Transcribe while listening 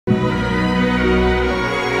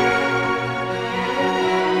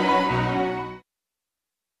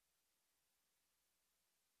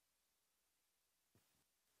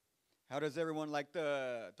How does everyone like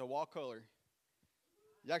the wall color?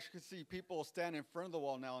 You actually can see people stand in front of the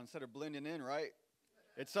wall now instead of blending in, right?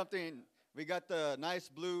 It's something. We got the nice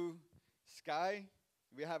blue sky.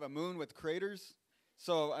 We have a moon with craters,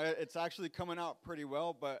 so it's actually coming out pretty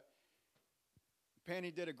well. But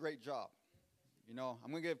Penny did a great job.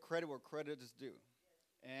 I'm gonna give credit where credit is due,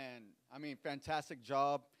 and I mean, fantastic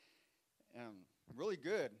job. Really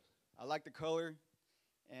good. I like the color.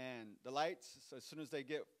 And the lights, so as soon as they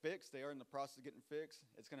get fixed, they are in the process of getting fixed,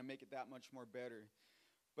 it's going to make it that much more better.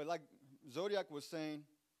 But like Zodiac was saying,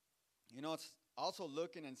 it's also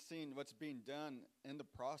looking and seeing what's being done in the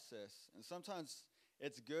process. And sometimes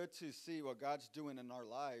it's good to see what God's doing in our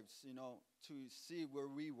lives, to see where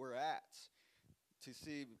we were at, to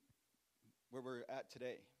see where we're at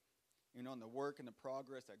today, and the work and the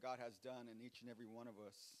progress that God has done in each and every one of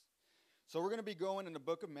us. So we're going to be going in the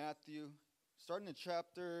book of Matthew, starting in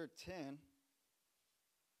chapter 10.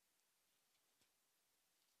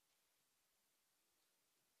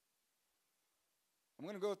 I'm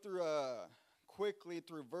going to go through quickly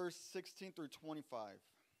through verse 16 through 25.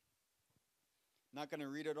 Not going to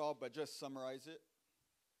read it all, but just summarize it.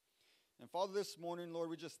 And Father, this morning,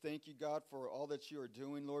 Lord, we just thank you, God, for all that you are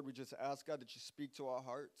doing. Lord, we just ask, God, that you speak to our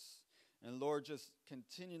hearts. And Lord, just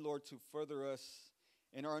continue, Lord, to further us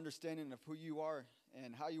in our understanding of who you are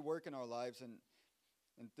and how you work in our lives, and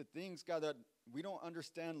the things, God, that we don't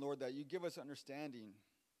understand, Lord, that you give us understanding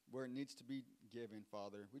where it needs to be given,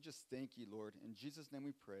 Father. We just thank you, Lord. In Jesus' name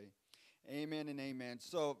we pray. Amen and amen.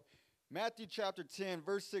 So Matthew chapter 10,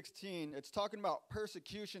 verse 16, it's talking about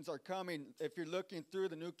persecutions are coming if you're looking through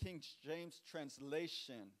the New King James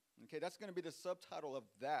translation. Okay, that's going to be the subtitle of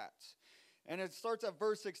that. And it starts at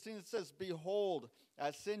verse 16. It says, "Behold, I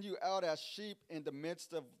send you out as sheep in the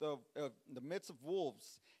midst of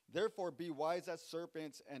wolves. Therefore be wise as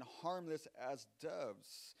serpents and harmless as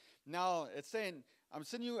doves." Now, it's saying, I'm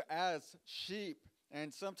sending you as sheep.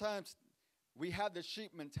 And sometimes we have the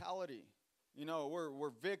sheep mentality. We're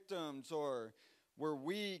victims, or we're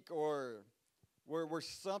weak, or we're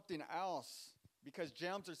something else. Because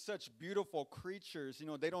gems are such beautiful creatures,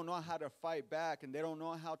 they don't know how to fight back, and they don't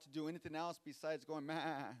know how to do anything else besides going,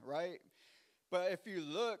 meh, right? But if you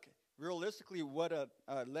look realistically what a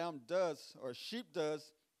lamb does, or a sheep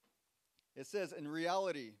does, it says in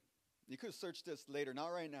reality, you could search this later, not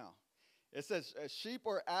right now. It says sheep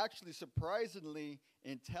are actually surprisingly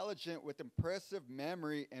intelligent with impressive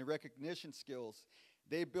memory and recognition skills.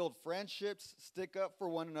 They build friendships, stick up for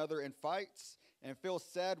one another in fights, and feel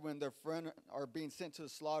sad when their friends are being sent to the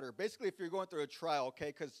slaughter. Basically, if you're going through a trial, okay,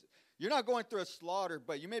 because you're not going through a slaughter,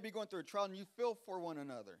 but you may be going through a trial and you feel for one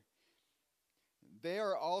another. They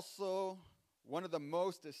are also one of the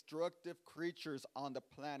most destructive creatures on the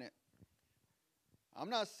planet. I'm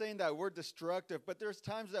not saying that we're destructive, but there's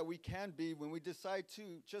times that we can be when we decide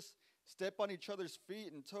to just step on each other's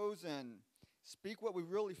feet and toes and speak what we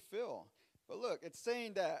really feel. But look, it's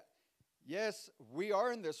saying that, yes, we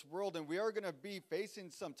are in this world, and we are going to be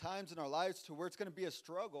facing some times in our lives to where it's going to be a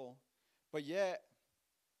struggle. But yet,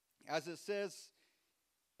 as it says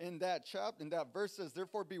in that chapter, in that verse, says,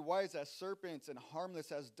 "Therefore be wise as serpents and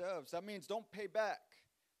harmless as doves." That means don't pay back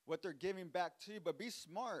what they're giving back to you, but be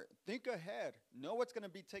smart. Think ahead. Know what's going to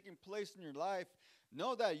be taking place in your life.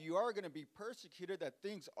 Know that you are going to be persecuted, that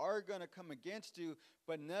things are going to come against you,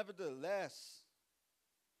 but nevertheless,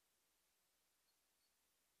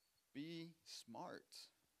 be smart.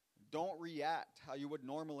 Don't react how you would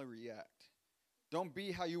normally react. Don't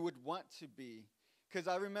be how you would want to be. Because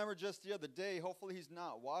I remember just the other day, hopefully he's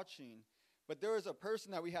not watching, but there was a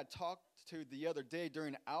person that we had talked to the other day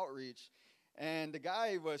during outreach, and the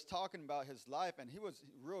guy was talking about his life, and he was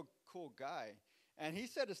a real cool guy. And he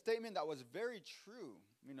said a statement that was very true,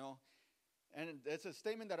 and it's a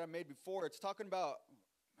statement that I made before. It's talking about,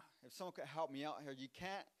 if someone could help me out here,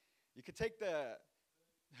 you could take the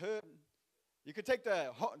hood, you could take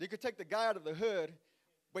the guy out of the hood,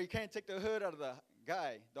 but you can't take the hood out of the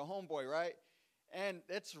guy, the homeboy, right? And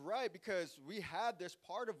it's right, because we have this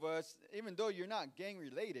part of us, even though you're not gang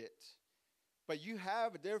related, but you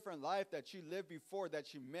have a different life that you lived before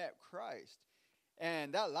that you met Christ.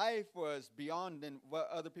 And that life was beyond than what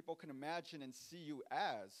other people can imagine and see you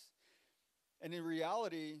as. And in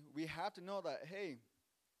reality, we have to know that, hey,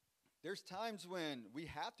 there's times when we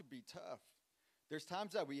have to be tough. There's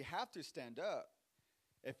times that we have to stand up.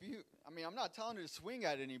 I'm not telling you to swing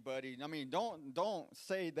at anybody. Don't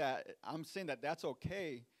say that. I'm saying that that's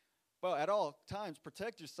okay. But at all times,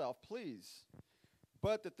 protect yourself, please.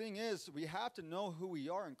 But the thing is, we have to know who we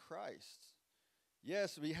are in Christ.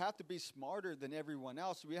 Yes, we have to be smarter than everyone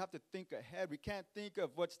else. We have to think ahead. We can't think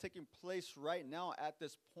of what's taking place right now at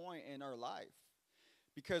this point in our life.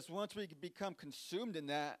 Because once we become consumed in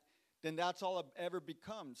that, then that's all it ever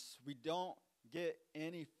becomes. We don't get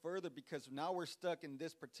any further because now we're stuck in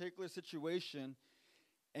this particular situation,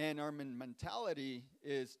 and our mentality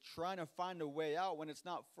is trying to find a way out when it's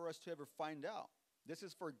not for us to ever find out. This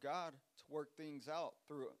is for God to work things out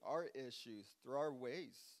through our issues, through our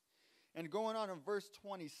ways. And going on in verse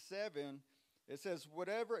 27, it says,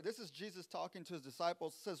 whatever, this is Jesus talking to his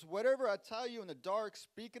disciples, says, whatever I tell you in the dark,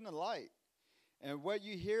 speak in the light. And what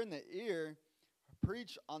you hear in the ear,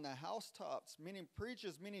 preach on the housetops. Meaning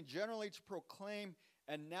preaches, meaning generally to proclaim,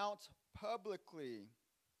 announce publicly.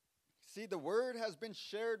 See, the word has been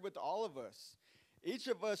shared with all of us. Each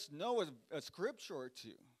of us know a scripture or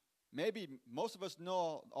two. Maybe most of us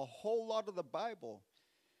know a whole lot of the Bible.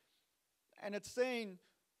 And it's saying,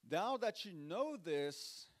 now that you know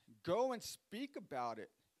this, go and speak about it.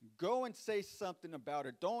 Go and say something about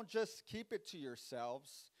it. Don't just keep it to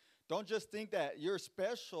yourselves. Don't just think that you're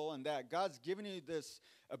special and that God's given you this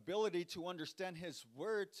ability to understand his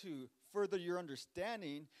word to further your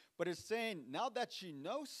understanding. But it's saying, now that you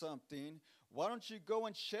know something, why don't you go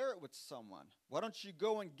and share it with someone? Why don't you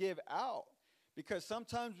go and give out? Because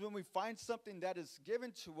sometimes when we find something that is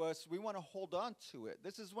given to us, we want to hold on to it.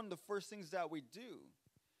 This is one of the first things that we do.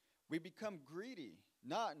 We become greedy,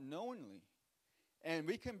 not knowingly. And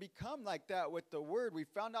we can become like that with the word. We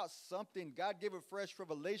found out something. God gave a fresh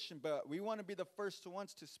revelation, but we want to be the first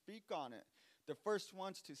ones to speak on it, the first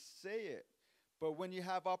ones to say it. But when you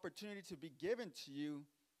have opportunity to be given to you,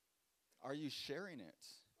 are you sharing it?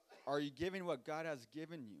 Are you giving what God has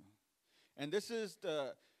given you? And this is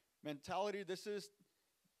the mentality. This is,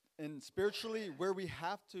 and spiritually, where we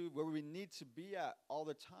need to be at all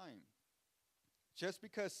the time. Just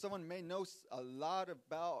because someone may know a lot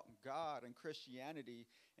about God and Christianity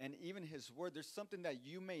and even his word, there's something that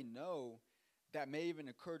you may know that may even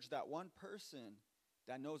encourage that one person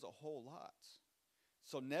that knows a whole lot.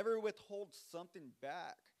 So never withhold something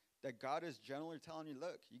back that God is generally telling you,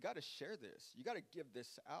 look, you got to share this. You got to give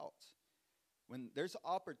this out. When there's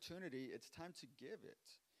opportunity, it's time to give it.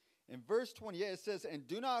 In verse 28, it says, and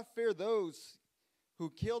do not fear those who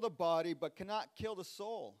kill the body but cannot kill the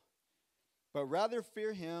soul. But rather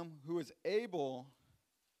fear him who is able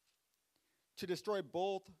to destroy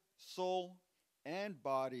both soul and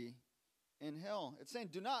body in hell. It's saying,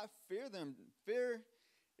 do not fear them. Fear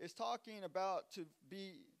is talking about to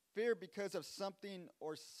be fear because of something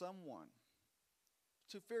or someone.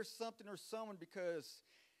 To fear something or someone because,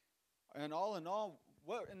 and all in all,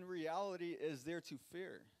 what in reality is there to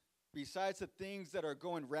fear? Besides the things that are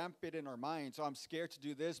going rampant in our minds. So I'm scared to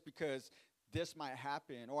do this because this might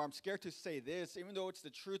happen, or I'm scared to say this, even though it's the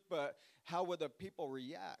truth, but how will the people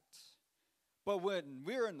react? But when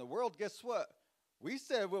we're in the world, guess what? We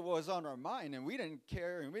said what was on our mind, and we didn't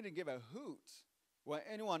care, and we didn't give a hoot what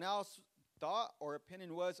anyone else thought or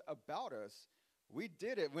opinion was about us. We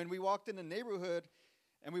did it. When we walked in the neighborhood,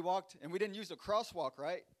 and we didn't use a crosswalk,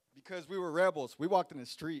 right? Because we were rebels. We walked in the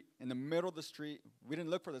street, in the middle of the street. We didn't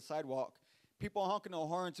look for the sidewalk. People honking their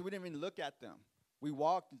horns, so we didn't even look at them. We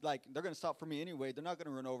walked like, they're going to stop for me anyway. They're not going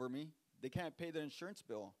to run over me. They can't pay their insurance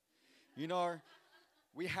bill. You know,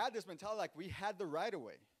 we had this mentality like we had the right of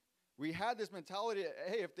way. We had this mentality,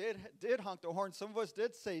 hey, if they did honk the horn, some of us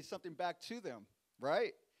did say something back to them,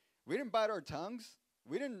 right? We didn't bite our tongues.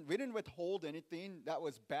 We didn't withhold anything that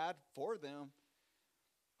was bad for them.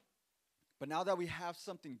 But now that we have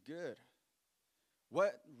something good,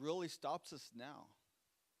 what really stops us now?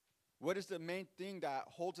 What is the main thing that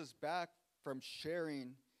holds us back from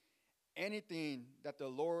sharing anything that the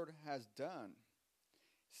Lord has done?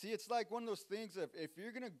 See, it's like one of those things of if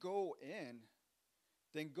you're going to go in,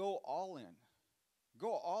 then go all in. Go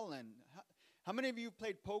all in. How many of you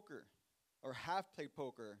played poker or have played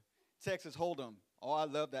poker? Texas Hold'em. Oh, I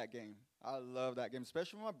love that game. I love that game,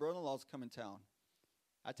 especially when my brother-in-laws come in town.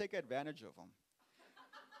 I take advantage of them.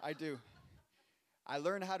 I do. I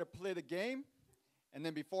learned how to play the game. And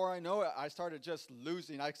then before I know it, I started just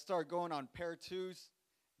losing. I started going on pair twos,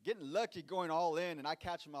 getting lucky going all in, and I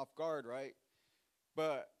catch them off guard, right?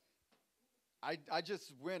 But I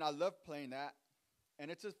just win. I love playing that, and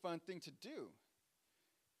it's a fun thing to do.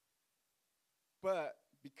 But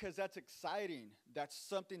because that's exciting, that's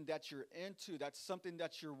something that you're into, that's something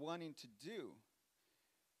that you're wanting to do.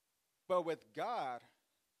 But with God,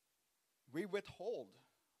 we withhold.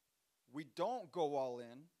 We don't go all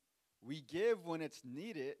in. We give when it's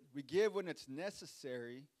needed. We give when it's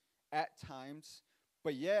necessary at times.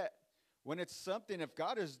 But yet, when it's something, if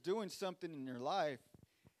God is doing something in your life,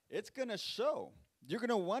 it's going to show. You're going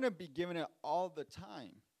to want to be giving it all the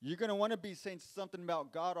time. You're going to want to be saying something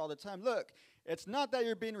about God all the time. Look, it's not that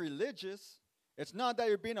you're being religious. It's not that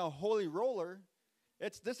you're being a holy roller.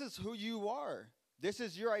 This is who you are. This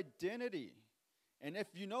is your identity. And if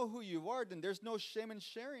you know who you are, then there's no shame in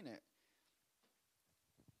sharing it.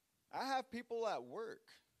 I have people at work,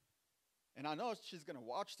 and I know she's going to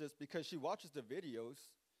watch this because she watches the videos.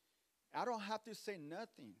 I don't have to say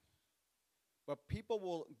nothing. But people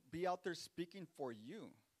will be out there speaking for you.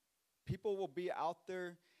 People will be out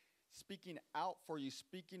there speaking out for you,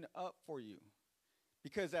 speaking up for you.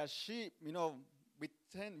 Because as sheep, we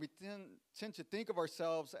tend to think of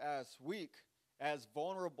ourselves as weak, as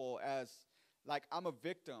vulnerable, as like I'm a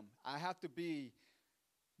victim. I have to be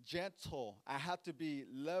gentle. I have to be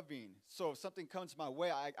loving. So if something comes my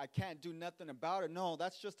way, I can't do nothing about it. No,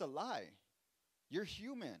 that's just a lie. You're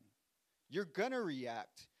human. You're going to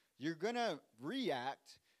react. You're going to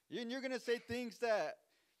react. And you're going to say things that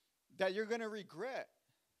you're going to regret.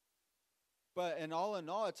 But in all,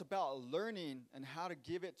 it's about learning and how to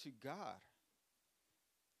give it to God.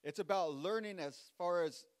 It's about learning as far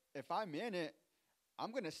as if I'm in it,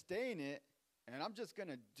 I'm going to stay in it, and I'm just going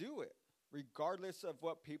to do it, regardless of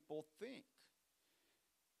what people think.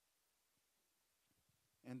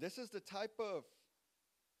 And this is the type of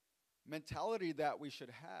mentality that we should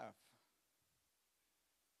have.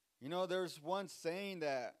 There's one saying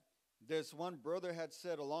that this one brother had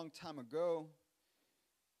said a long time ago,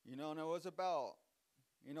 and it was about,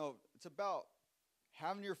 it's about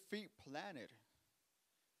having your feet planted,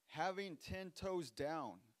 having 10 toes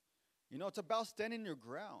down. It's about standing your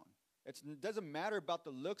ground. It doesn't matter about the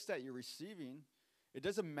looks that you're receiving. It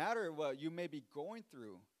doesn't matter what you may be going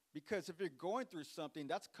through. Because if you're going through something,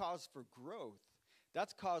 that's cause for growth.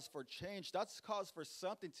 That's cause for change. That's cause for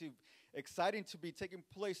something exciting to be taking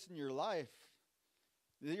place in your life.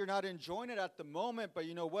 You're not enjoying it at the moment, but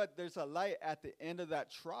you know what? There's a light at the end of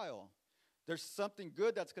that trial. There's something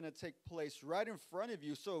good that's going to take place right in front of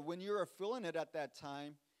you. So when you're feeling it at that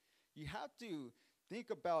time, you have to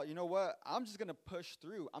think about, you know what? I'm just going to push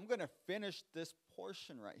through. I'm going to finish this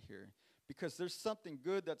portion right here because there's something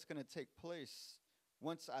good that's going to take place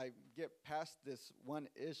once I get past this one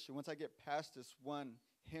issue, once I get past this one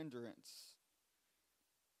hindrance.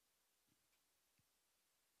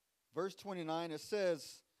 Verse 29, it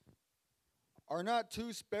says, "Are not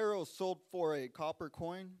 2 sparrows sold for a copper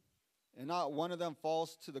coin, and not one of them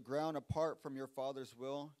falls to the ground apart from your Father's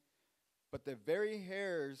will? But the very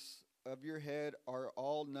hairs of your head are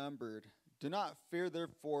all numbered. Do not fear,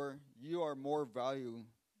 therefore, you are more value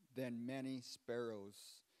than many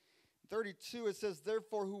sparrows." 32, it says,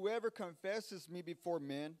 "Therefore, whoever confesses me before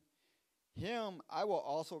men, him I will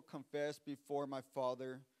also confess before my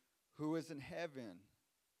Father who is in heaven."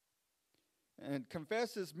 And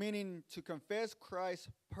confesses meaning to confess Christ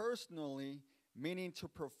personally, meaning to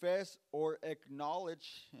profess or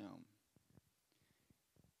acknowledge him.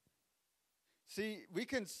 See, we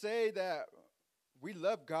can say that we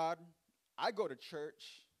love God. I go to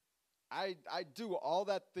church. I do all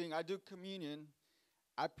that thing. I do communion.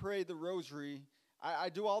 I pray the rosary. I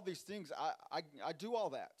do all these things. I do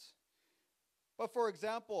all that. But for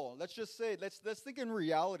example, let's just say, let's think in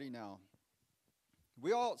reality now.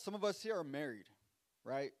 Some of us here are married,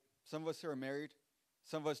 right? Some of us here are married.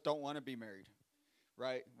 Some of us don't want to be married,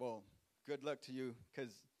 right? Well, good luck to you,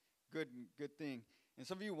 because good thing. And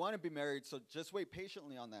some of you want to be married, so just wait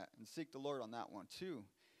patiently on that and seek the Lord on that one too.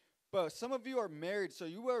 But some of you are married, so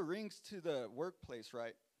you wear rings to the workplace,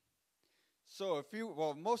 right? So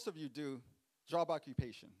most of you do, job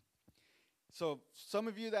occupation. So some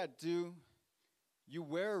of you that do, you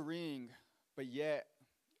wear a ring, but yet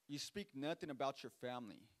you speak nothing about your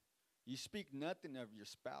family. You speak nothing of your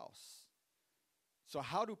spouse. So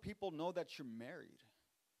how do people know that you're married,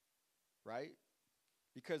 right?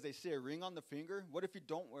 Because they see a ring on the finger. What if you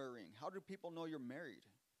don't wear a ring? How do people know you're married?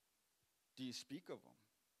 Do you speak of them?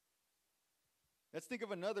 Let's think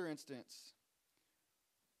of another instance.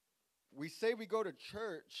 We say we go to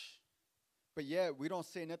church, but yet we don't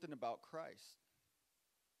say nothing about Christ.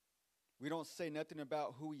 We don't say nothing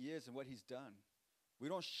about who he is and what he's done. We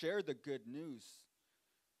don't share the good news.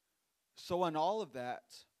 So in all of that,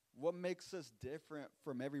 what makes us different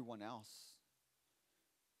from everyone else?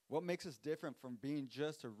 What makes us different from being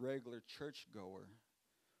just a regular churchgoer?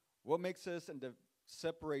 What makes us and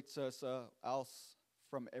separates us else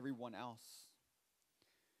from everyone else?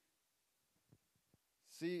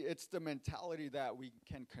 See, it's the mentality that we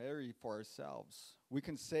can carry for ourselves. We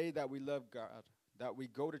can say that we love God, that we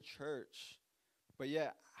go to church, but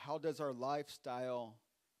yet, how does our lifestyle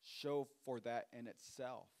show for that in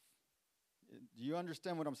itself? Do you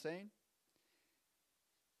understand what I'm saying?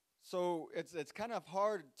 So it's kind of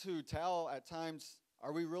hard to tell at times,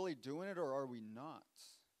 are we really doing it or are we not?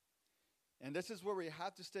 And this is where we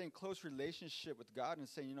have to stay in close relationship with God and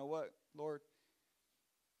say, you know what, Lord,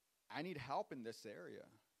 I need help in this area.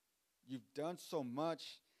 You've done so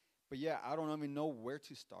much, but yeah, I don't even know where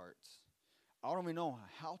to start. I don't even know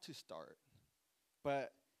how to start.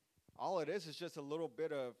 But all it is just a little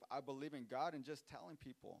bit of I believe in God and just telling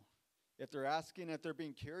people. If they're asking, if they're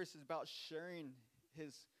being curious, it's about sharing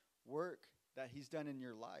his work that he's done in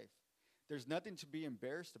your life. There's nothing to be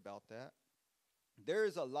embarrassed about that. There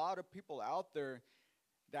is a lot of people out there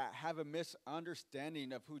that have a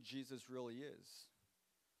misunderstanding of who Jesus really is.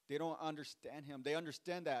 They don't understand him. They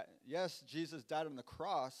understand that, yes, Jesus died on the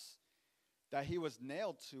cross, that he was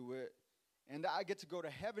nailed to it, and that I get to go to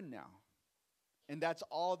heaven now. And that's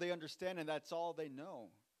all they understand, and that's all they know.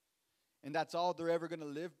 And that's all they're ever going to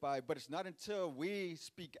live by. But it's not until we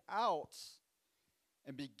speak out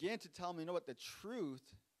and begin to tell them, you know what, the truth,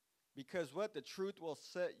 because what? The truth will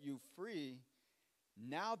set you free.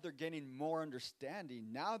 Now they're gaining more understanding.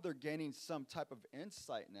 Now they're gaining some type of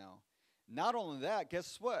insight now. Not only that,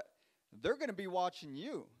 guess what? They're going to be watching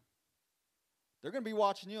you. They're going to be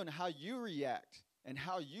watching you and how you react and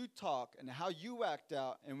how you talk and how you act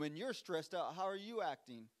out. And when you're stressed out, how are you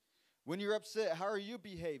acting? When you're upset, how are you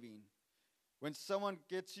behaving? When someone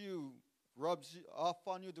rubs off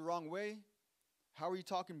on you the wrong way, how are you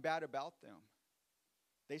talking bad about them?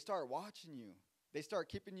 They start watching you. They start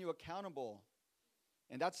keeping you accountable.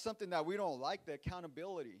 And that's something that we don't like, the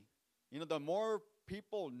accountability. You know, the more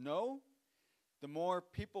people know, the more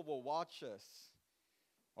people will watch us.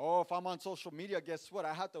 Oh, if I'm on social media, guess what?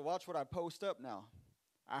 I have to watch what I post up now.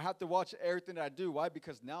 I have to watch everything that I do. Why?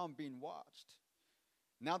 Because now I'm being watched.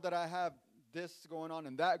 Now that I have this going on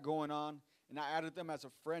and that going on, and I added them as a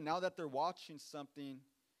friend, now that they're watching something,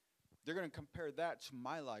 they're going to compare that to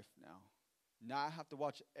my life now. Now I have to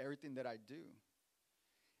watch everything that I do.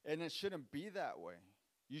 And it shouldn't be that way.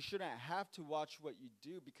 You shouldn't have to watch what you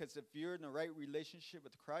do, because if you're in the right relationship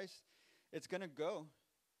with Christ, it's going to go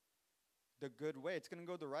the good way. It's going to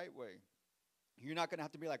go the right way. You're not going to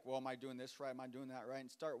have to be like, well, am I doing this right? Am I doing that right?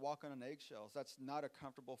 And start walking on eggshells. That's not a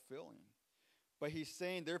comfortable feeling. But he's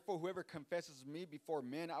saying, therefore, whoever confesses me before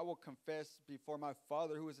men, I will confess before my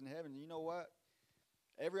Father who is in heaven. You know what?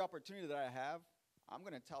 Every opportunity that I have, I'm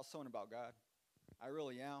going to tell someone about God. I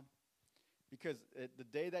really am. Because the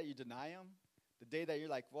day that you deny him, the day that you're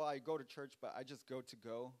like, well, I go to church, but I just go to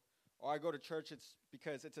go. Or I go to church, it's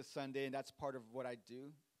because it's a Sunday and that's part of what I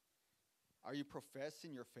do. Are you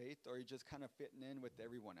professing your faith, or are you just kind of fitting in with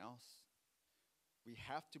everyone else? We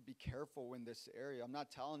have to be careful in this area. I'm not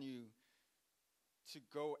telling you to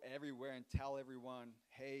go everywhere and tell everyone,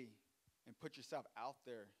 hey, and put yourself out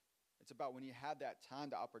there. It's about when you have that time,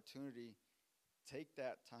 the opportunity, take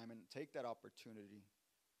that time and take that opportunity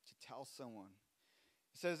to tell someone.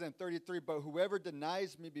 It says in 33, but whoever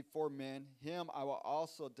denies me before men, him I will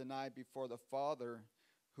also deny before the Father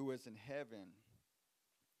who is in heaven.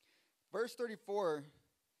 Verse 34,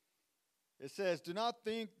 it says, do not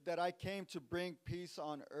think that I came to bring peace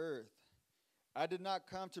on earth. I did not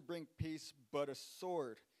come to bring peace, but a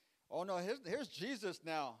sword. Oh, no, here's Jesus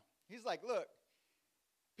now. He's like, look,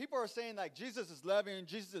 people are saying like Jesus is loving,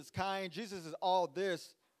 Jesus is kind, Jesus is all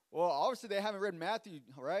this. Well, obviously they haven't read Matthew,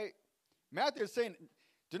 right? Matthew is saying,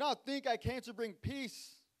 do not think I came to bring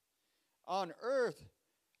peace on earth.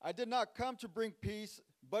 I did not come to bring peace,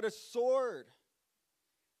 but a sword.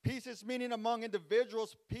 Peace is meaning among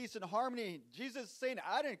individuals, peace and harmony. Jesus is saying,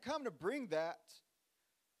 I didn't come to bring that.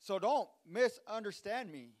 So don't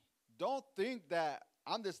misunderstand me. Don't think that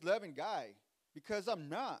I'm this loving guy, because I'm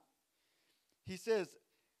not. He says,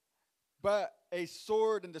 but a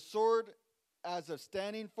sword, and the sword as of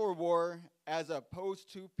standing for war, as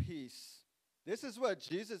opposed to peace. This is what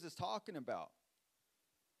Jesus is talking about.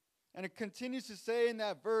 And it continues to say in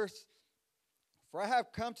that verse, for I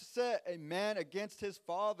have come to set a man against his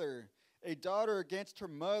father, a daughter against her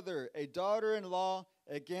mother, a daughter-in-law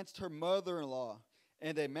against her mother-in-law,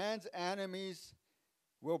 and a man's enemies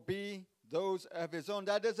will be those of his own.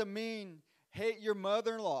 That doesn't mean hate your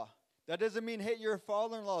mother-in-law. That doesn't mean hate your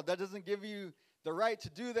father-in-law. That doesn't give you the right to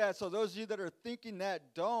do that. So those of you that are thinking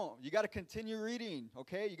that, don't. You got to continue reading,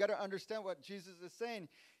 okay? You got to understand what Jesus is saying.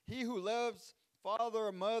 He who loves father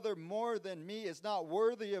or mother more than me is not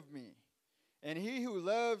worthy of me. And he who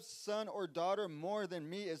loves son or daughter more than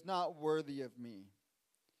me is not worthy of me.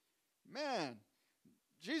 Man,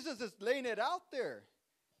 Jesus is laying it out there.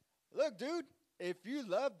 Look, dude, if you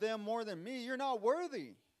love them more than me, you're not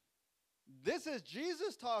worthy. This is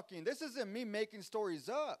Jesus talking. This isn't me making stories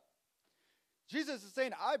up. Jesus is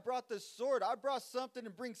saying, I brought the sword. I brought something to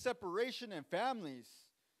bring separation in families,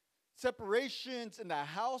 separations in the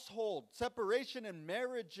household, separation in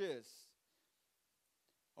marriages.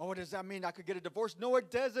 Oh, what does that mean? I could get a divorce? No, it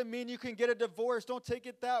doesn't mean you can get a divorce. Don't take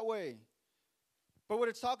it that way. But what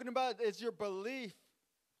it's talking about is your belief.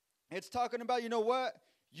 It's talking about, you know what?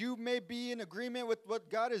 You may be in agreement with what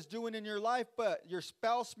God is doing in your life, but your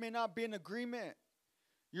spouse may not be in agreement.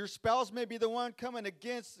 Your spouse may be the one coming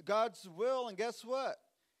against God's will, and guess what?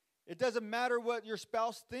 It doesn't matter what your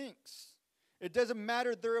spouse thinks. It doesn't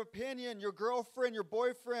matter their opinion, your girlfriend, your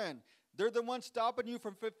boyfriend. They're the ones stopping you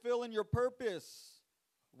from fulfilling your purpose.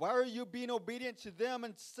 Why are you being obedient to them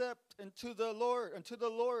except unto the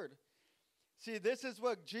Lord? See, this is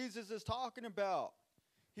what Jesus is talking about.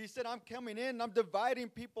 He said, I'm coming in and I'm dividing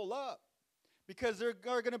people up because there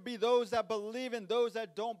are going to be those that believe and those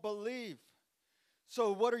that don't believe.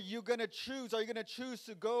 So what are you going to choose? Are you going to choose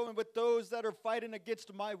to go in with those that are fighting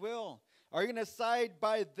against my will? Are you going to side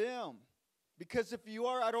by them? Because if you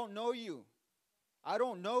are, I don't know you. I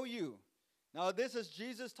don't know you. Now, this is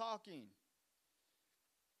Jesus talking.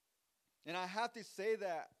 And I have to say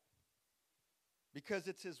that because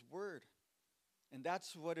it's his word. And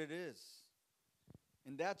that's what it is.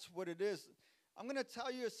 And that's what it is. I'm going to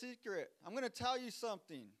tell you a secret. I'm going to tell you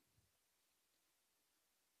something.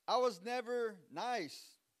 I was never nice.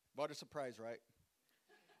 What a surprise, right?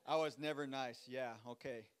 I was never nice. Yeah,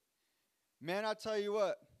 okay. Man, I tell you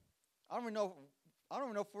what. I don't even know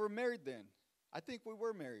if we were married then. I think we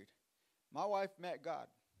were married. My wife met God.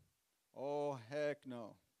 Oh, heck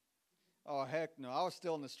no. Oh, heck no. I was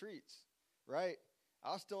still in the streets, right?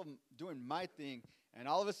 I was still doing my thing. And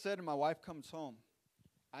all of a sudden, my wife comes home.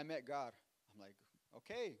 I met God. I'm like,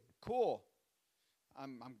 okay, cool.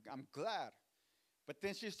 I'm glad. But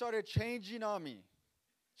then she started changing on me.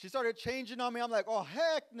 I'm like, oh,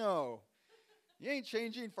 heck no. You ain't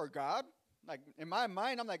changing for God. Like, in my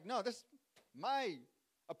mind, I'm like, no, this is my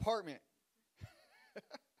apartment.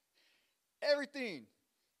 Everything.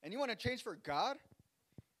 And you want to change for God?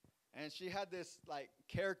 And she had this, like,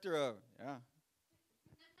 character of, yeah.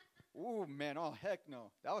 Ooh, man, oh, heck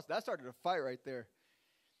no. That started a fight right there.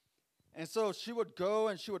 And so she would go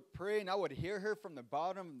and she would pray, and I would hear her from the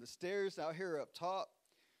bottom of the stairs. I'll hear her up top.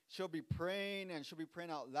 She'll be praying, and she'll be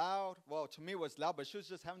praying out loud. Well, to me, it was loud, but she was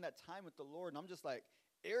just having that time with the Lord, and I'm just, like,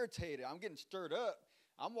 irritated. I'm getting stirred up.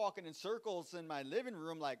 I'm walking in circles in my living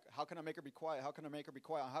room, like, how can I make her be quiet? How can I make her be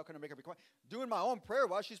quiet? How can I make her be quiet? Doing my own prayer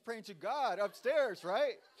while she's praying to God upstairs,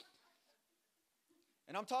 right?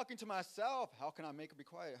 And I'm talking to myself, how can I make her be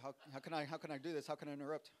quiet? How can I do this? How can I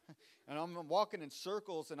interrupt? And I'm walking in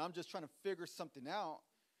circles, and I'm just trying to figure something out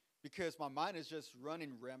because my mind is just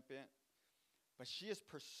running rampant. But she is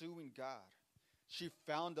pursuing God. She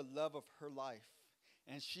found the love of her life,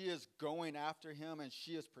 and she is going after him, and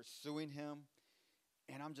she is pursuing him.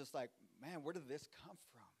 And I'm just like, man, where did this come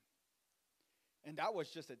from? And that was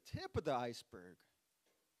just a tip of the iceberg.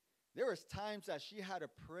 There was times that she had to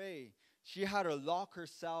pray. She had to lock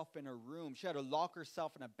herself in a room. She had to lock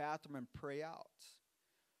herself in a bathroom and pray out.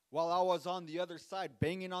 While I was on the other side,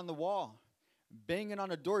 banging on the wall, banging on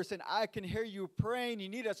the door, saying, I can hear you praying. You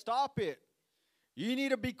need to stop it. You need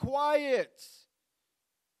to be quiet.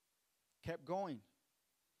 Kept going.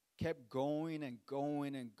 Kept going and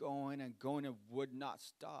going and going and going and would not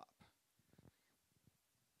stop.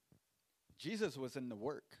 Jesus was in the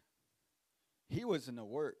work. He was in the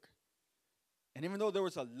work. And even though there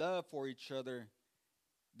was a love for each other,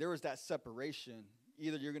 there was that separation.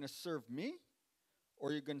 Either you're going to serve me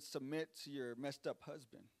or you're going to submit to your messed up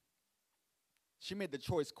husband. She made the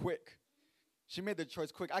choice quick.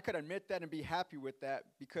 I could admit that and be happy with that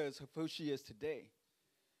because of who she is today.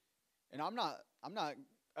 And I'm not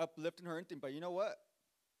uplifting her or anything, but you know what?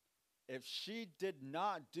 If she did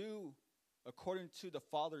not do according to the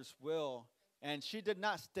Father's will, and she did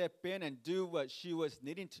not step in and do what she was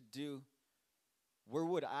needing to do, where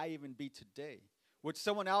would I even be today? Would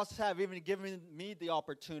someone else have even given me the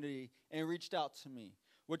opportunity and reached out to me?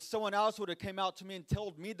 Would someone else would have came out to me and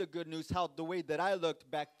told me the good news, how the way that I looked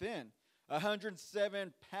back then?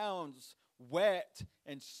 107 pounds, wet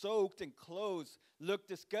and soaked and clothes, looked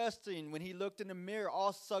disgusting. When he looked in the mirror,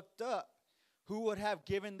 all sucked up. Who would have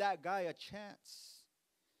given that guy a chance?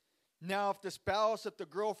 Now, if the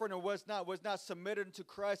girlfriend was not submitted to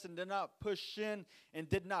Christ and did not push in and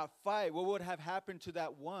did not fight, what would have happened to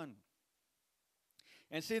that one?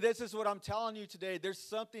 And see, this is what I'm telling you today. There's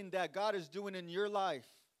something that God is doing in your life.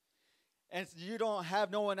 And you don't have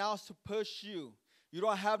no one else to push you. You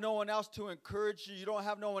don't have no one else to encourage you. You don't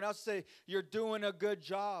have no one else to say, you're doing a good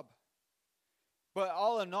job. But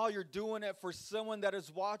all in all, you're doing it for someone that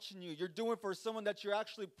is watching you. You're doing it for someone that you're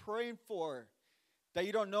actually praying for, that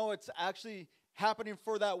you don't know it's actually happening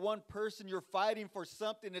for that one person. You're fighting for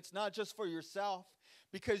something. It's not just for yourself,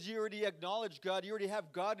 because you already acknowledge God. You already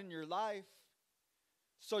have God in your life.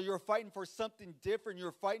 So you're fighting for something different.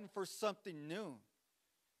 You're fighting for something new.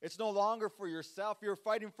 It's no longer for yourself. You're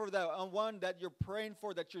fighting for that one that you're praying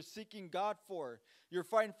for, that you're seeking God for. You're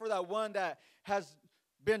fighting for that one that has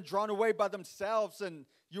been drawn away by themselves, and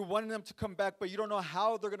you're wanting them to come back, but you don't know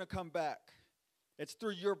how they're going to come back. It's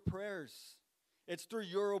through your prayers. It's through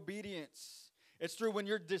your obedience. It's through when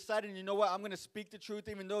you're deciding, you know what, I'm going to speak the truth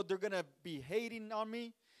even though they're going to be hating on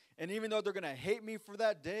me, and even though they're going to hate me for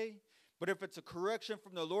that day. But if it's a correction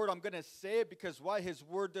from the Lord, I'm going to say it, because why? His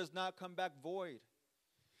word does not come back void.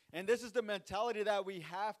 And this is the mentality that we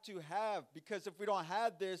have to have, because if we don't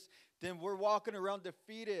have this, then we're walking around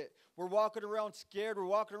defeated. We're walking around scared. We're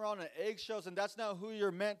walking around on eggshells, and that's not who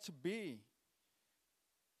you're meant to be.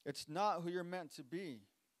 It's not who you're meant to be.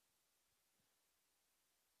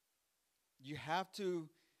 You have to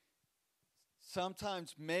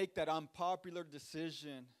sometimes make that unpopular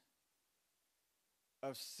decision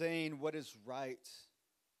of saying what is right.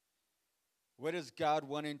 What is God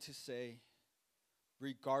wanting to say,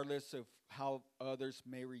 regardless of how others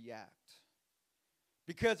may react?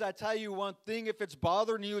 Because I tell you one thing, if it's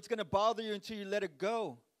bothering you, it's going to bother you until you let it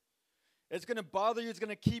go. It's going to bother you. It's going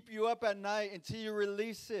to keep you up at night until you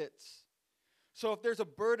release it. So if there's a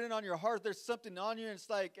burden on your heart, there's something on you,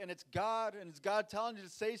 and it's God telling you to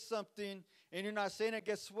say something, and you're not saying it,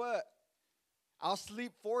 guess what? I'll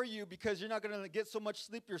sleep for you, because you're not going to get so much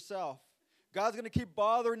sleep yourself. God's going to keep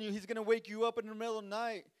bothering you. He's going to wake you up in the middle of the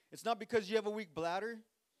night. It's not because you have a weak bladder.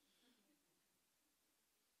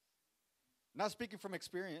 Not speaking from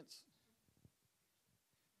experience.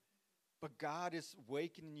 But God is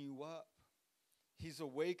waking you up. He's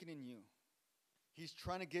awakening you. He's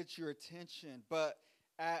trying to get your attention. But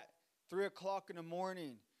at 3 o'clock in the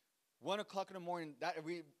morning, 1 o'clock in the morning,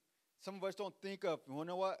 some of us don't think of, you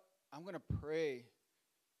know what? I'm going to pray.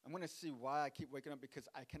 I'm going to see why I keep waking up, because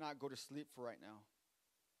I cannot go to sleep for right now.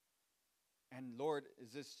 And Lord,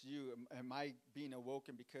 is this you? Am I being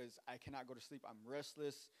awoken because I cannot go to sleep? I'm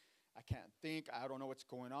restless. I can't think. I don't know what's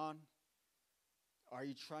going on. Are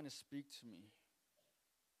you trying to speak to me?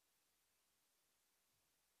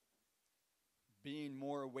 Being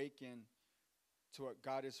more awakened to what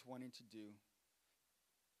God is wanting to do.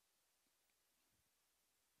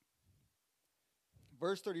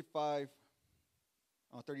 Verse 38,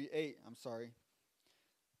 I'm sorry.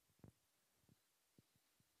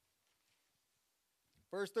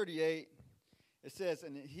 Verse 38, it says,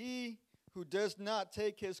 "And he who does not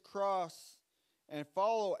take his cross and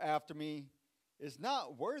follow after me is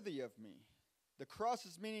not worthy of me." The cross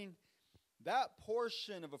is meaning that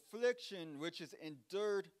portion of affliction which is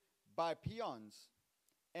endured by peons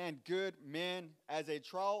and good men as a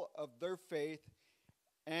trial of their faith,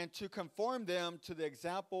 and to conform them to the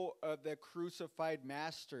example of the crucified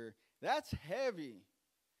master. That's heavy.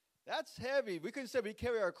 That's heavy. We could say we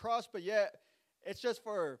carry our cross, but yet it's just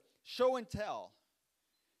for show and tell.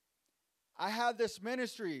 I have this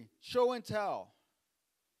ministry, show and tell.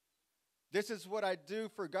 This is what I do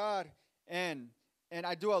for God, and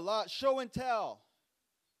I do a lot, show and tell.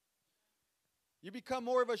 You become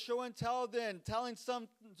more of a show and tell than telling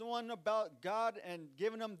someone about God and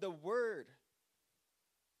giving them the word.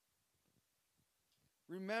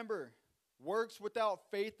 Remember, works without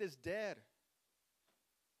faith is dead.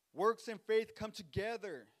 Works and faith come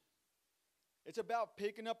together. It's about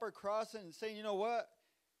picking up our cross and saying, you know what?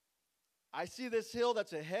 I see this hill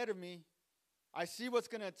that's ahead of me. I see what's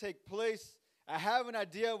going to take place. I have an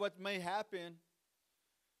idea what may happen.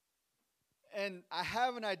 And I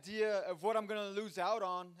have an idea of what I'm going to lose out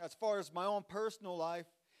on as far as my own personal life,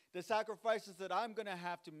 the sacrifices that I'm going to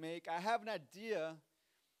have to make. I have an idea.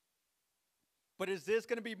 But is this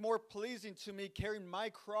going to be more pleasing to me carrying my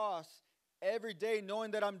cross every day,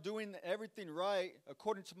 knowing that I'm doing everything right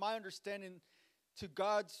according to my understanding to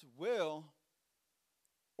God's will?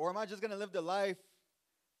 Or am I just going to live the life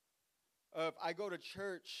of I go to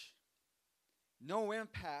church, no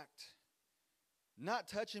impact, not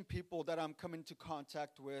touching people that I'm coming into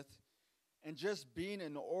contact with, and just being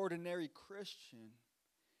an ordinary Christian,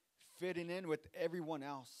 fitting in with everyone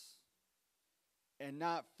else, and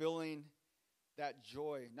not feeling that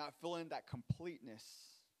joy, not feeling that completeness,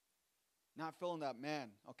 not feeling that, man,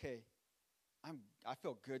 okay, I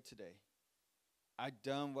feel good today. I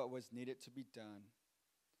done what was needed to be done.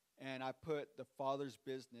 And I put the Father's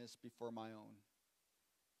business before my own.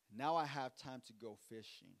 Now I have time to go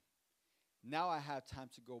fishing. Now I have time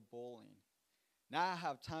to go bowling. Now I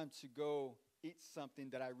have time to go eat something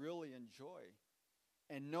that I really enjoy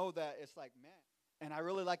and know that it's like, man, and I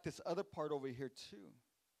really like this other part over here too.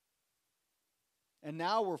 And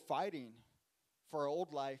now we're fighting for our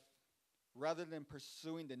old life rather than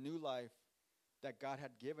pursuing the new life that God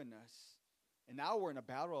had given us. And now we're in a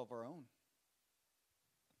battle of our own.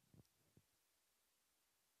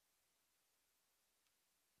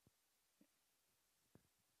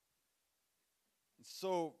 And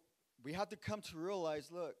so we have to come to realize,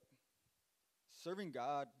 look, serving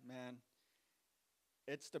God, man,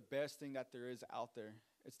 it's the best thing that there is out there.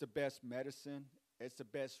 It's the best medicine. It's the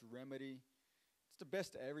best remedy. It's the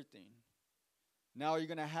best everything. Now, are you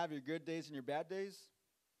going to have your good days and your bad days?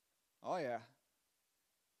 Oh, yeah.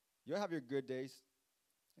 You'll have your good days,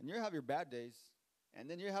 and you'll have your bad days, and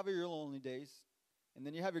then you have your lonely days, and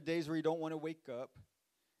then you have your days where you don't want to wake up,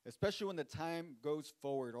 especially when the time goes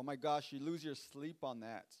forward. Oh, my gosh, you lose your sleep on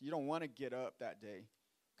that. You don't want to get up that day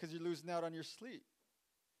because you're losing out on your sleep.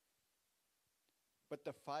 But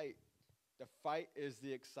the fight is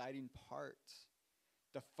the exciting part.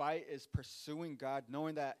 The fight is pursuing God,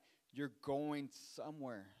 knowing that you're going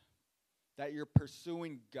somewhere, that you're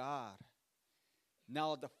pursuing God.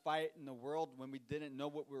 Now, the fight in the world, when we didn't know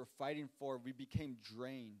what we were fighting for, we became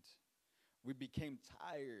drained. We became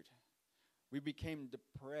tired. We became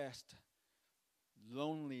depressed,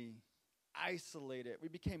 lonely, isolated. We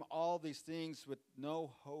became all these things with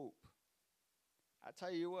no hope. I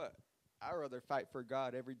tell you what, I'd rather fight for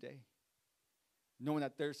God every day, knowing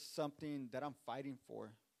that there's something that I'm fighting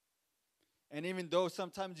for. And even though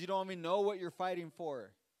sometimes you don't even know what you're fighting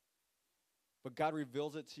for, but God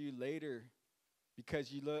reveals it to you later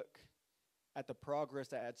because you look at the progress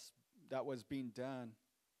that was being done.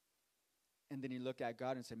 And then you look at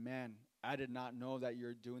God and say, man, I did not know that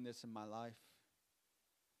you're doing this in my life.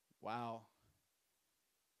 Wow.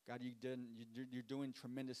 God, you're doing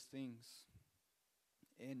tremendous things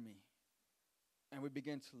in me. And we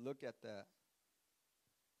begin to look at that.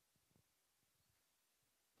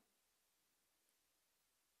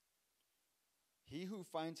 He who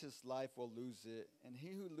finds his life will lose it, and he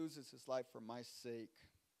who loses his life for my sake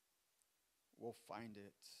will find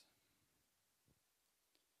it.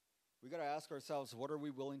 We got to ask ourselves, what are we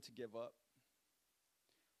willing to give up?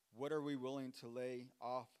 What are we willing to lay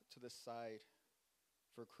off to the side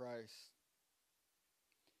for Christ?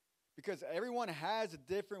 Because everyone has a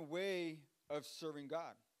different way of serving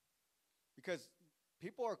God. Because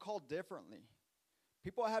people are called differently.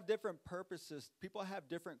 People have different purposes. People have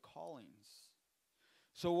different callings.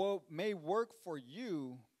 So what may work for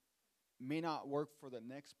you may not work for the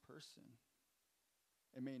next person.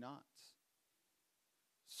 It may not.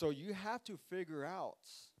 So you have to figure out,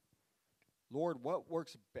 Lord, what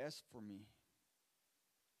works best for me?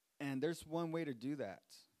 And there's one way to do that.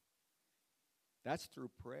 That's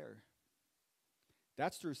through prayer.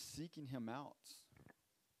 That's through seeking him out.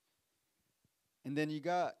 And then you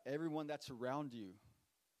got everyone that's around you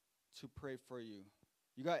to pray for you.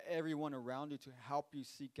 You got everyone around you to help you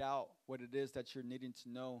seek out what it is that you're needing to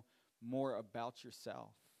know more about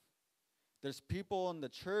yourself. There's people in the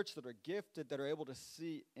church that are gifted that are able to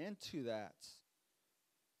see into that.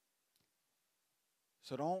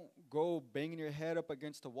 So don't go banging your head up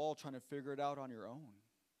against the wall trying to figure it out on your own.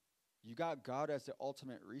 You got God as the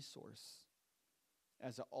ultimate resource.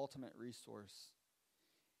 As the ultimate resource.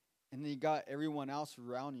 And then you got everyone else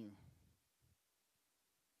around you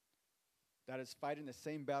that is fighting the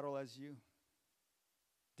same battle as you.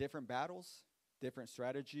 Different battles, different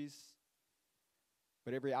strategies,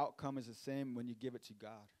 but every outcome is the same when you give it to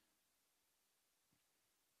God.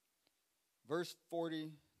 Verse 40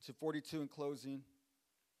 to 42 in closing,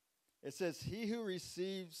 it says, he who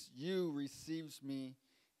receives you receives me,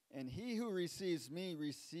 and he who receives me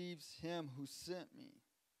receives him who sent me.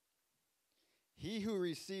 He who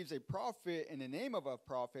receives a prophet in the name of a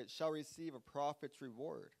prophet shall receive a prophet's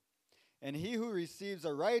reward. And he who receives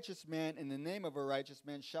a righteous man in the name of a righteous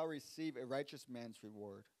man shall receive a righteous man's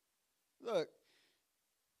reward. Look,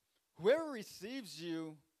 whoever receives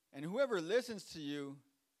you and whoever listens to you,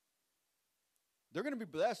 they're going to be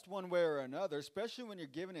blessed one way or another, especially when you're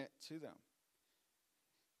giving it to them.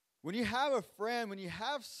 When you have a friend, when you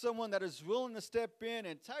have someone that is willing to step in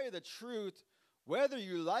and tell you the truth, whether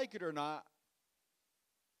you like it or not,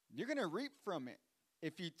 you're going to reap from it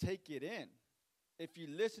if you take it in. If you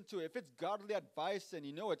listen to it, if it's godly advice and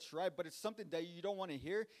you know it's right, but it's something that you don't want to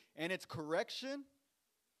hear, and it's correction,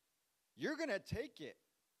 you're going to take it,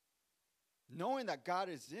 knowing that God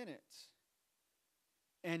is in it.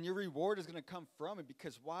 And your reward is going to come from it.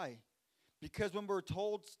 Because why? Because when we're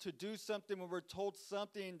told to do something, when we're told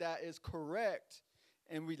something that is correct,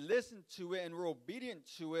 and we listen to it and we're obedient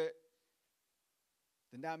to it,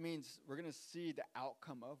 then that means we're going to see the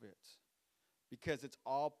outcome of it, because it's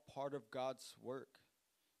all part of God's work.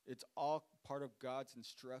 It's all part of God's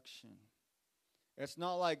instruction. It's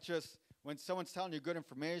not like just when someone's telling you good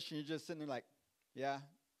information, you're just sitting there like, yeah,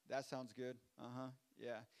 that sounds good.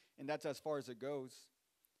 Yeah. And that's as far as it goes.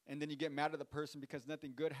 And then you get mad at the person because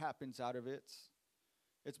nothing good happens out of it.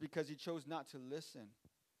 It's because you chose not to listen.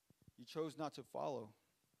 You chose not to follow.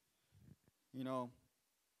 You know,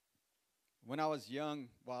 when I was young,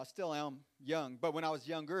 well, I still am young, but when I was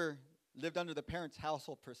younger, lived under the parents'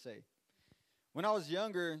 household per se. When I was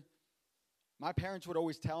younger, my parents would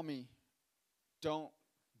always tell me, don't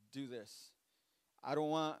do this. I don't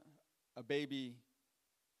want a baby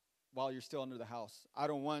while you're still under the house. I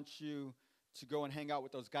don't want you to go and hang out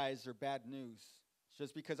with those guys. They're bad news.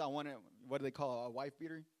 Just because I wanted, what do they call it, a wife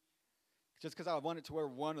beater? Just because I wanted to wear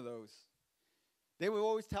one of those. They would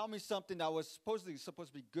always tell me something that was supposed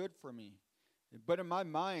to be good for me. But in my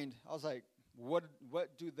mind, I was like, what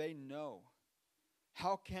do they know?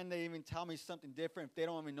 How can they even tell me something different if they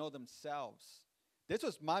don't even know themselves? This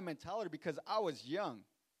was my mentality because I was young.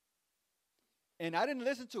 And I didn't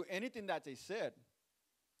listen to anything that they said.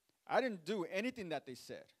 I didn't do anything that they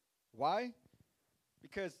said. Why?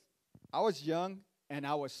 Because I was young and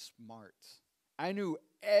I was smart. I knew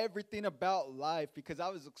everything about life because I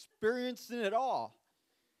was experiencing it all.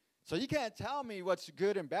 So you can't tell me what's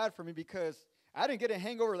good and bad for me because I didn't get a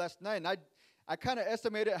hangover last night, and I kind of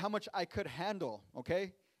estimated how much I could handle,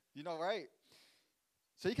 okay? You know, right?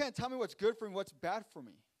 So you can't tell me what's good for me, what's bad for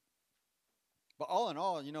me. But all in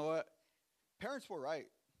all, you know what? Parents were right.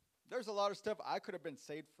 There's a lot of stuff I could have been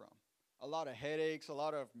saved from. A lot of headaches, a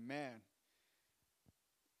lot of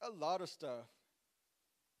stuff.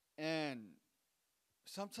 And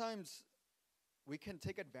sometimes we can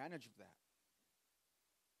take advantage of that.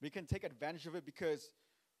 We can take advantage of it because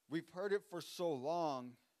we've heard it for so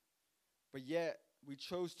long, but yet we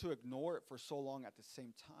chose to ignore it for so long at the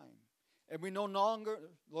same time. And we no longer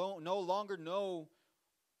know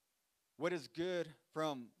what is good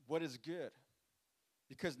from what is good,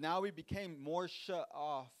 because now we became more shut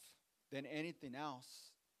off than anything else.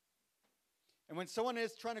 And when someone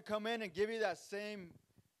is trying to come in and give you that same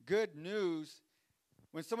good news,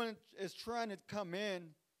 when someone is trying to come in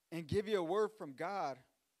and give you a word from God,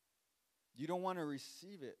 you don't want to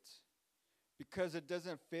receive it because it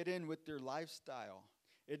doesn't fit in with your lifestyle.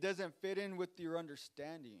 It doesn't fit in with your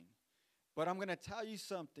understanding. But I'm going to tell you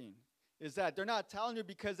something, is that they're not telling you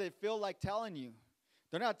because they feel like telling you.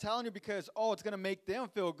 They're not telling you because, it's going to make them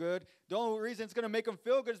feel good. The only reason it's going to make them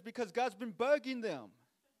feel good is because God's been bugging them.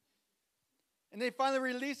 And they finally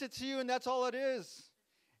release it to you, and that's all it is.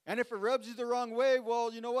 And if it rubs you the wrong way,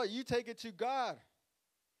 well, you know what? You take it to God.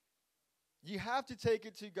 You have to take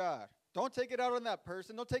it to God. Don't take it out on that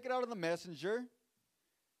person. Don't take it out on the messenger.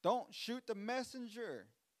 Don't shoot the messenger.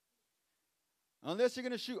 Unless you're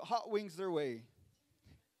going to shoot hot wings their way.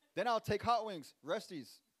 Then I'll take hot wings,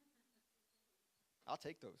 Rusty's. I'll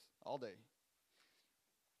take those all day.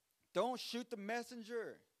 Don't shoot the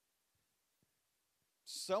messenger.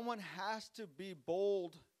 Someone has to be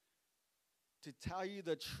bold to tell you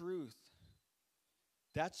the truth.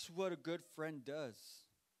 That's what a good friend does.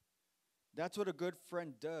 That's what a good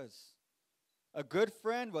friend does. A good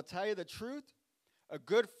friend will tell you the truth. A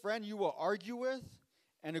good friend you will argue with.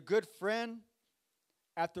 And a good friend,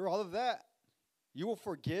 after all of that, you will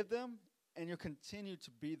forgive them and you'll continue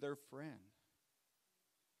to be their friend.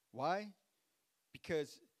 Why?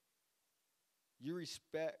 Because you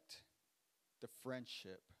respect the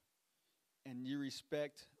friendship and you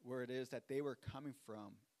respect where it is that they were coming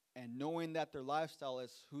from. And knowing that their lifestyle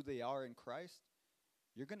is who they are in Christ,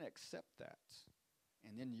 you're going to accept that.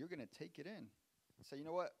 And then you're going to take it in and say, you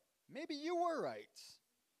know what? Maybe you were right.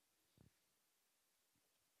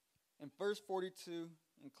 In verse 42,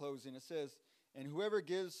 in closing, it says, and whoever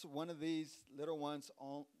gives one of these little ones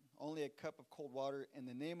only a cup of cold water in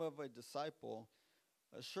the name of a disciple,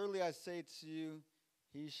 surely I say to you,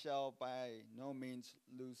 he shall by no means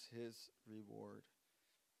lose his reward.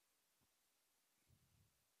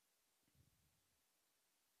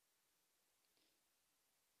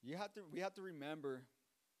 We have to remember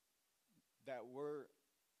that we're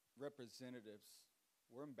representatives.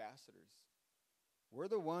 We're ambassadors. We're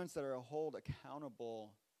the ones that are held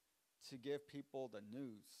accountable to give people the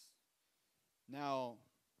news. Now,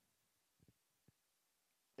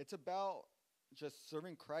 it's about just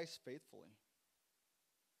serving Christ faithfully.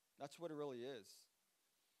 That's what it really is.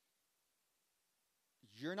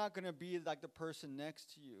 You're not going to be like the person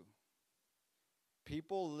next to you.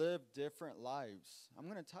 People live different lives. I'm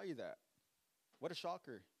going to tell you that. What a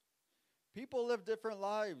shocker. People live different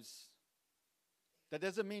lives. That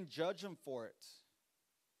doesn't mean judge them for it.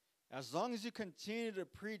 As long as you continue to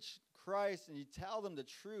preach Christ and you tell them the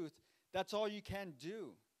truth, that's all you can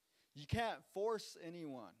do. You can't force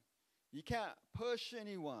anyone. You can't push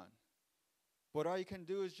anyone. But all you can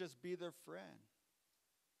do is just be their friend.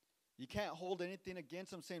 You can't hold anything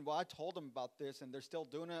against them saying, well, I told them about this and they're still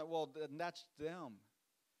doing it. Well, then that's them.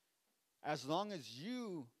 As long as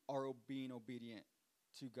you are being obedient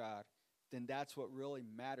to God, then that's what really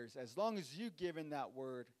matters. As long as you give in that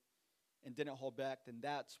word and didn't hold back, then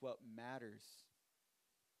that's what matters.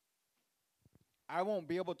 I won't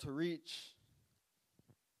be able to reach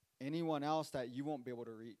anyone else that you won't be able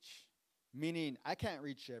to reach. Meaning, I can't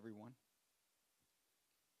reach everyone.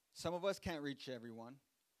 Some of us can't reach everyone.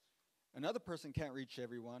 Another person can't reach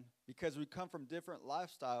everyone because we come from different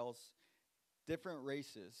lifestyles, different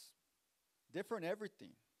races, different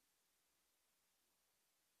everything.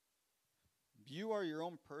 You are your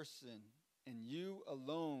own person, and you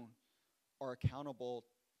alone are accountable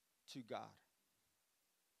to God.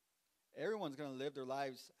 Everyone's going to live their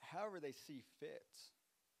lives however they see fit.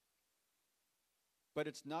 But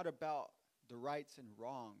it's not about the rights and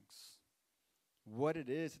wrongs. What it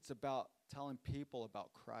is, it's about telling people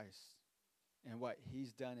about Christ and what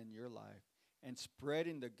he's done in your life and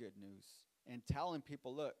spreading the good news and telling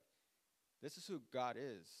people, look, this is who God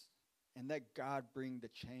is. And let God bring the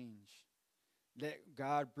change. Let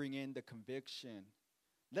God bring in the conviction.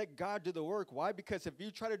 Let God do the work. Why? Because if you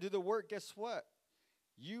try to do the work, guess what?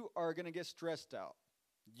 You are going to get stressed out.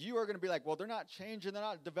 You are going to be like, well, they're not changing, they're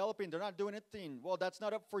not developing, they're not doing anything. Well, that's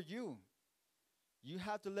not up for you. You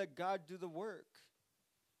have to let God do the work.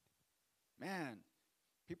 Man,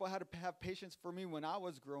 people had to have patience for me when I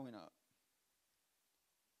was growing up.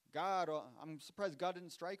 God, I'm surprised God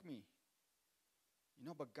didn't strike me. You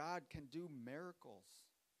know, but God can do miracles.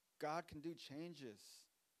 God can do changes.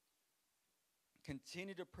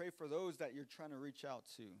 Continue to pray for those that you're trying to reach out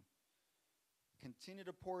to. Continue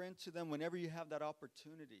to pour into them whenever you have that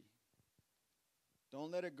opportunity.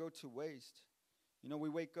 Don't let it go to waste. You know, we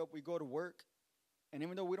wake up, we go to work, and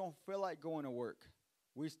even though we don't feel like going to work,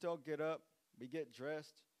 we still get up, we get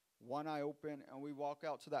dressed, one eye open, and we walk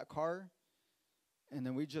out to that car, and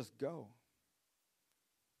then we just go.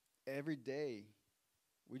 Every day,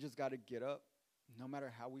 we just got to get up, no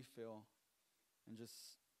matter how we feel, and just,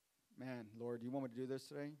 man, Lord, you want me to do this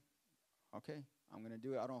today? Okay, I'm going to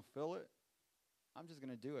do it. I don't feel it. I'm just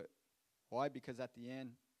going to do it. Why? Because at the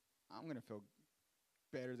end, I'm going to feel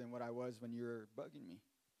better than what I was when you were bugging me.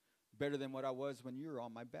 Better than what I was when you were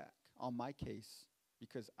on my back, on my case,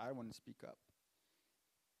 because I want to speak up.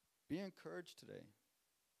 Be encouraged today.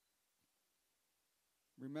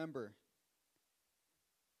 Remember,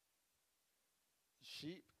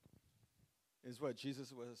 sheep is what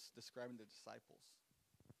Jesus was describing the disciples.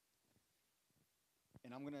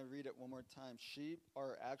 And I'm going to read it one more time. Sheep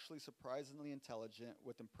are actually surprisingly intelligent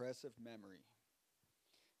with impressive memory,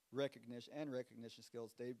 recognition skills.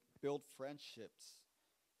 They build friendships,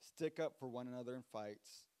 stick up for one another in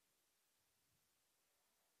fights,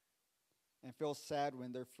 and feel sad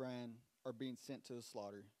when their friend are being sent to the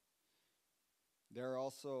slaughter. They're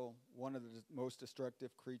also one of the most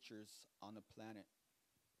destructive creatures on the planet.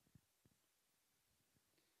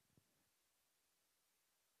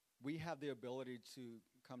 We have the ability to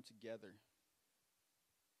come together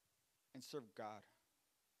and serve God.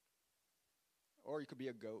 Or you could be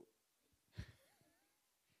a goat.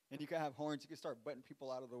 And you can have horns. You can start butting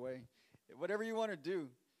people out of the way. Whatever you want to do.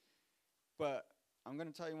 But I'm going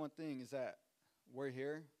to tell you one thing is that we're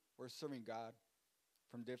here. We're serving God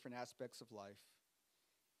from different aspects of life.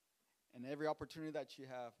 And every opportunity that you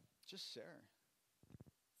have, just share.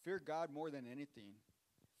 Fear God more than anything.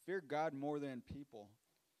 Fear God more than people.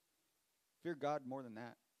 Fear God more than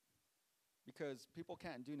that. Because people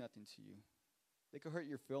can't do nothing to you. They could hurt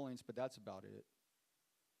your feelings, but that's about it.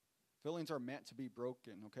 Feelings are meant to be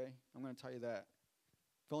broken, okay? I'm going to tell you that.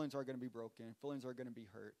 Feelings are going to be broken. Feelings are going to be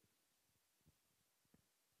hurt.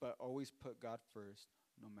 But always put God first,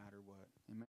 no matter what. Amen.